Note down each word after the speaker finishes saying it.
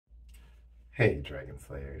Hey Dragon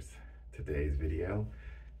Slayers, today's video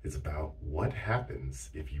is about what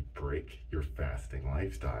happens if you break your fasting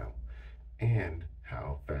lifestyle and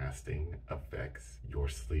how fasting affects your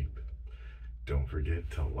sleep. Don't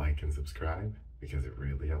forget to like and subscribe because it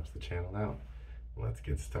really helps the channel out. Let's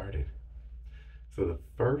get started. So the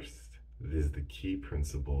first is the key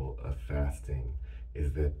principle of fasting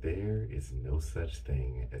is that there is no such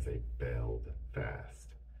thing as a failed fast.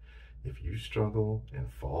 If you struggle and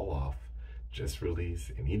fall off, just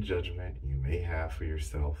release any judgment you may have for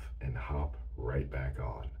yourself and hop right back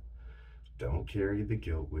on. Don't carry the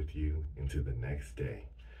guilt with you into the next day.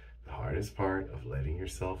 The hardest part of letting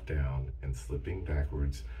yourself down and slipping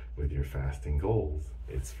backwards with your fasting goals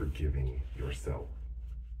is forgiving yourself.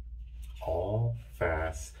 All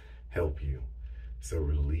fasts help you, so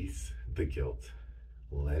release the guilt.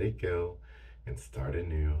 Let it go and start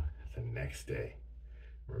anew the next day.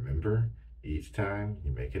 Remember, each time you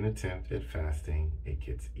make an attempt at fasting, it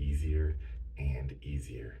gets easier and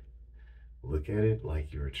easier. Look at it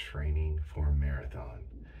like you're training for a marathon.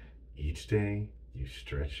 Each day, you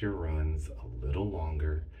stretch your runs a little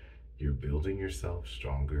longer. You're building yourself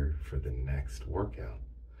stronger for the next workout.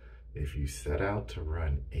 If you set out to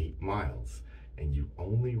run 8 miles and you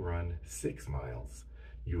only run 6 miles,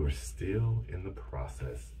 you are still in the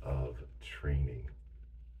process of training.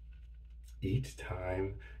 Each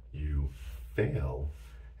time you fail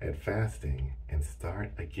at fasting and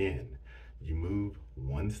start again, you move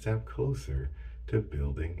one step closer to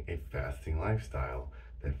building a fasting lifestyle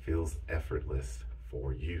that feels effortless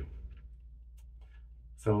for you.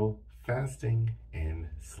 So, fasting and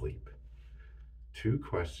sleep. 2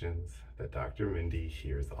 questions that Dr. Mindy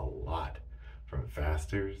hears a lot from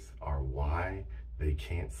fasters are why they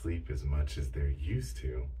can't sleep as much as they're used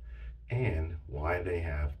to and why they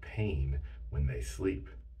have pain when they sleep.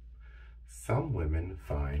 Some women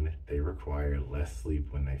find they require less sleep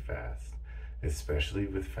when they fast, especially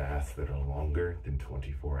with fasts that are longer than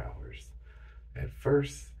 24 hours. At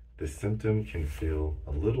first, the symptom can feel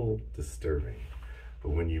a little disturbing,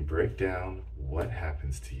 but when you break down what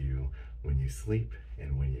happens to you when you sleep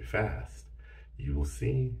and when you fast, you will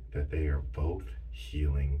see that they are both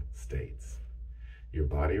healing states. Your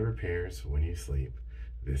body repairs when you sleep.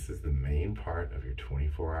 This is the main part of your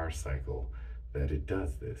 24-hour cycle that it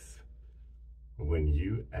does this. When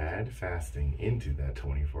you add fasting into that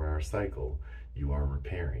 24-hour cycle, you are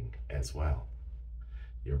repairing as well.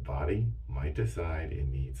 Your body might decide it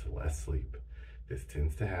needs less sleep. This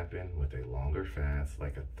tends to happen with a longer fast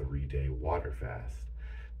like a 3-day water fast.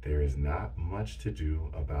 There is not much to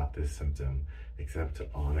do about this symptom except to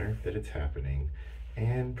honor that it's happening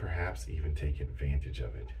and perhaps even take advantage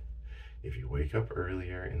of it. If you wake up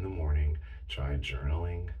earlier in the morning, try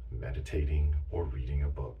journaling, meditating, or reading a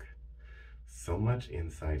book. So much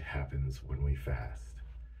insight happens when we fast.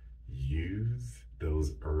 Use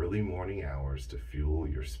those early morning hours to fuel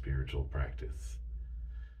your spiritual practice.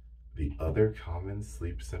 The other common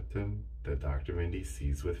sleep symptom that Dr. Mindy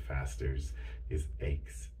sees with fasters is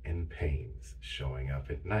aches and pains showing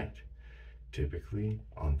up at night, typically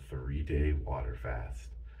on 3-day water fast.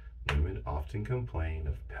 Women often complain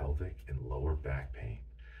of pelvic and lower back pain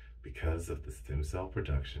because of the stem cell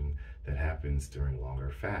production that happens during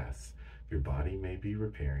longer fasts. Your body may be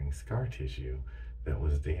repairing scar tissue that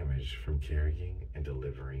was damaged from carrying and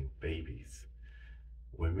delivering babies.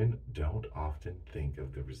 Women don't often think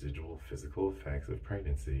of the residual physical effects of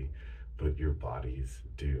pregnancy, but your bodies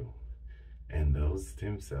do. And those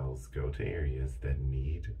stem cells go to areas that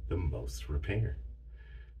need the most repair.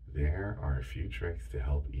 There are a few tricks to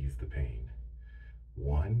help ease the pain.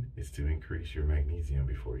 One is to increase your magnesium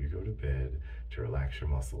before you go to bed to relax your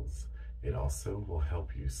muscles. It also will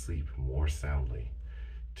help you sleep more soundly.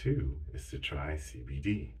 2 is to try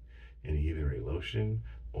CBD in either a lotion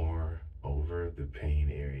or over the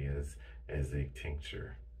pain areas as a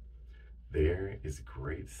tincture. There is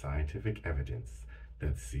great scientific evidence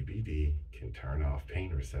that CBD can turn off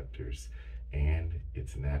pain receptors and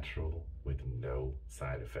it's natural with no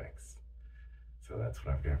side effects. So that's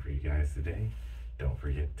what I've got for you guys today. Don't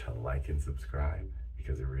forget to like and subscribe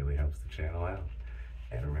because it really helps the channel out.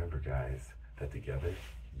 And remember guys, that together,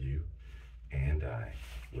 you and I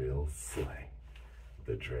will slay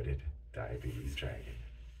the dreaded diabetes dragon.